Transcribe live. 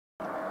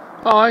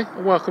Hi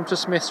and welcome to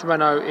Smith's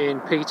Renault in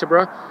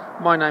Peterborough.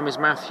 My name is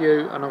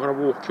Matthew and I'm going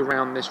to walk you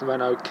around this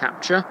Renault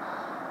Captur.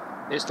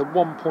 It's the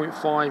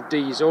 1.5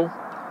 diesel,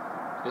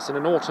 it's in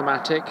an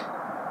automatic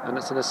and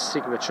it's in a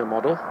signature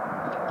model.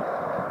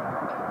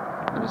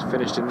 And it's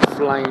finished in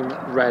flame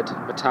red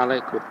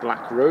metallic with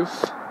black roof.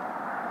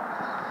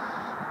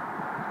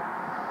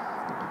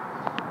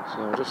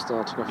 So just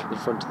starting off at the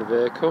front of the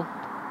vehicle.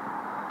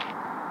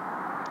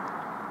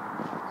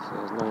 So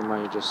there's no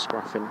major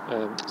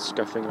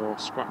scuffing or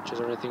scratches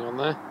or anything on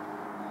there.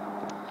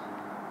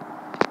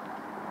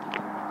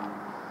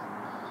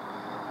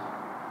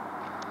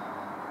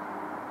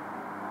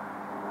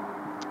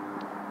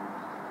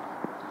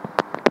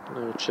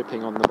 No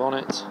chipping on the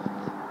bonnet.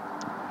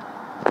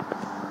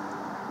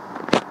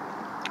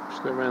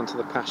 Just go around to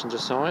the passenger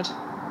side.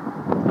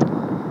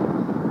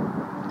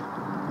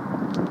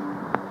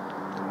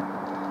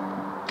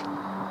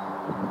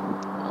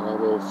 Alloy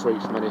wheel free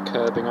from any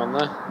curbing on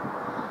there.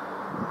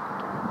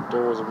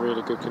 Doors are in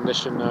really good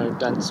condition, no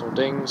dents or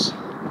dings.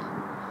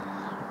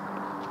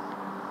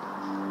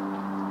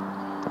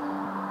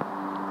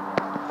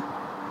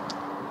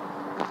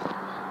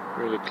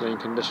 Really clean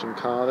condition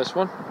car, this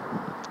one.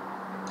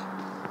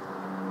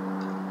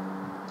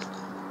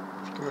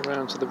 Coming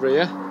around to the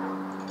rear.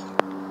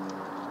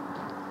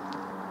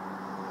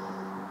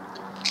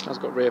 It's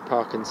got rear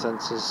parking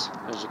sensors,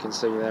 as you can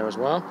see there as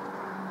well.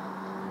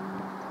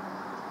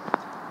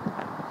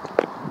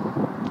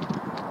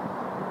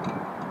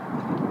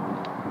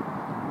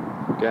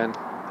 Again,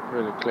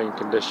 really clean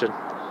condition,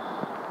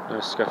 no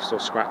scuffs or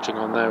scratching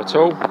on there at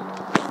all.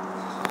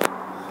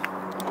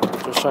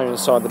 Just showing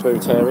inside the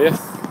boot area.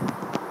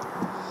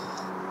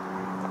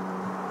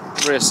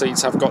 Rear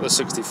seats have got the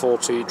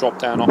 60/40 drop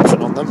down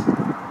option on them.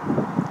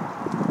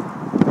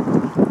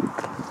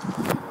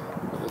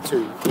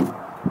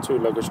 The two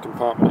luggage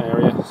compartment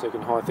area, so you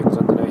can hide things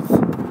underneath.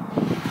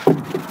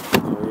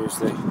 I'll use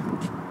the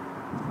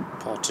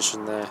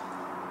partition there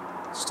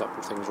to stop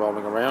things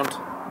rolling around.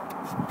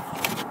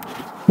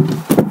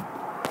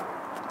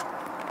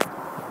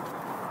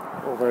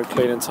 All very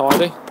clean and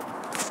tidy.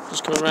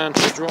 Just come around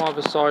to the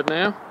driver's side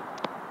now.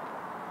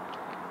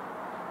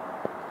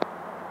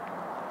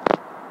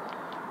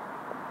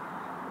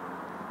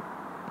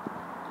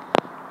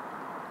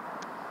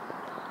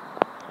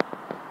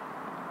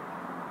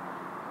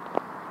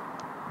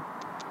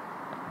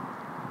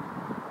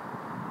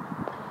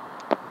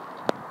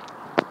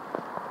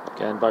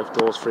 Again, both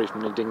doors free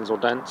from any dings or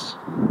dents.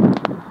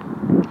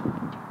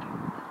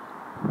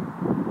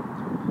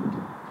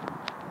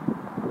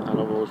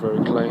 Alloy wheels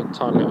very clean,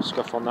 tiny little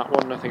scuff on that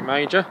one, nothing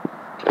major.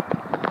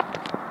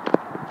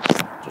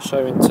 Just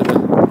show into the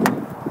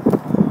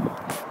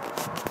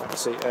back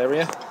seat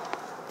area.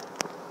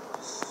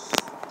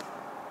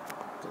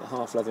 Got the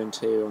half leather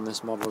interior on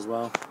this model as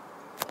well.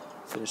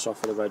 Finished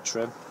off with a red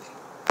trim,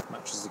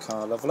 matches the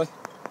car lovely.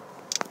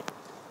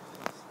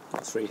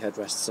 Got 3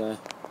 headrests there.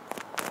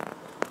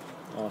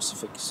 Nice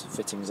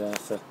fittings there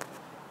for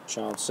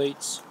child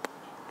seats.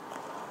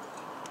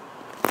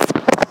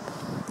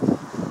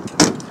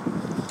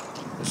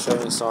 Just show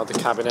inside the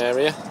cabin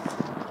area.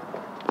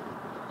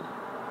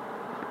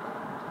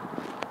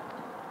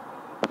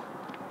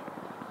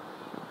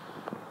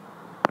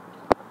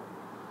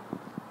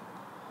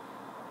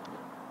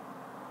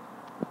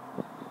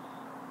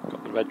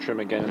 Got the red trim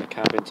again in the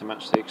cabin to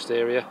match the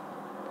exterior.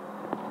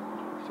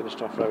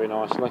 Finished off very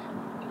nicely.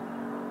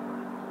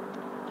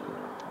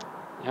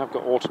 You have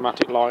got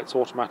automatic lights,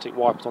 automatic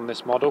wipers on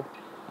this model,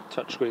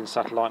 touchscreen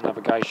satellite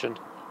navigation,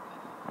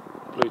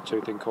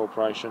 Bluetooth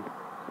incorporation.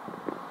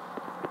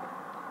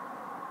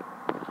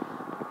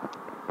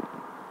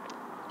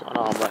 Got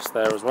an armrest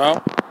there as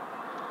well.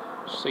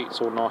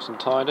 Seats all nice and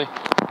tidy.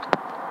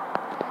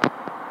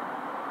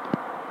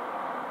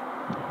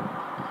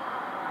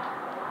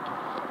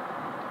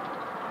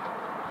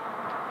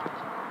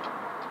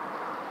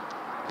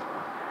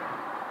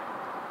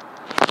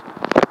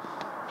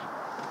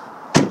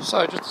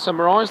 So just to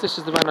summarise, this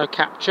is the Renault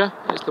Captur.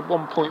 It's the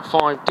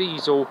 1.5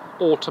 diesel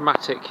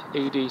automatic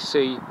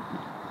EDC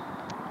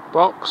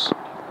box.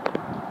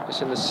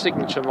 It's in the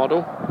signature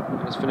model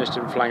and it's finished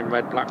in flame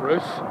red black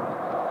roof.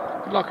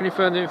 If you'd like any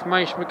further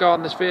information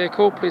regarding this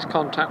vehicle, please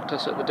contact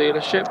us at the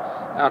dealership.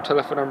 Our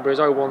telephone number is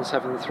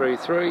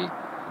 01733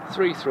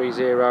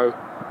 330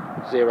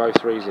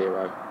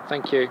 030.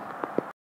 Thank you.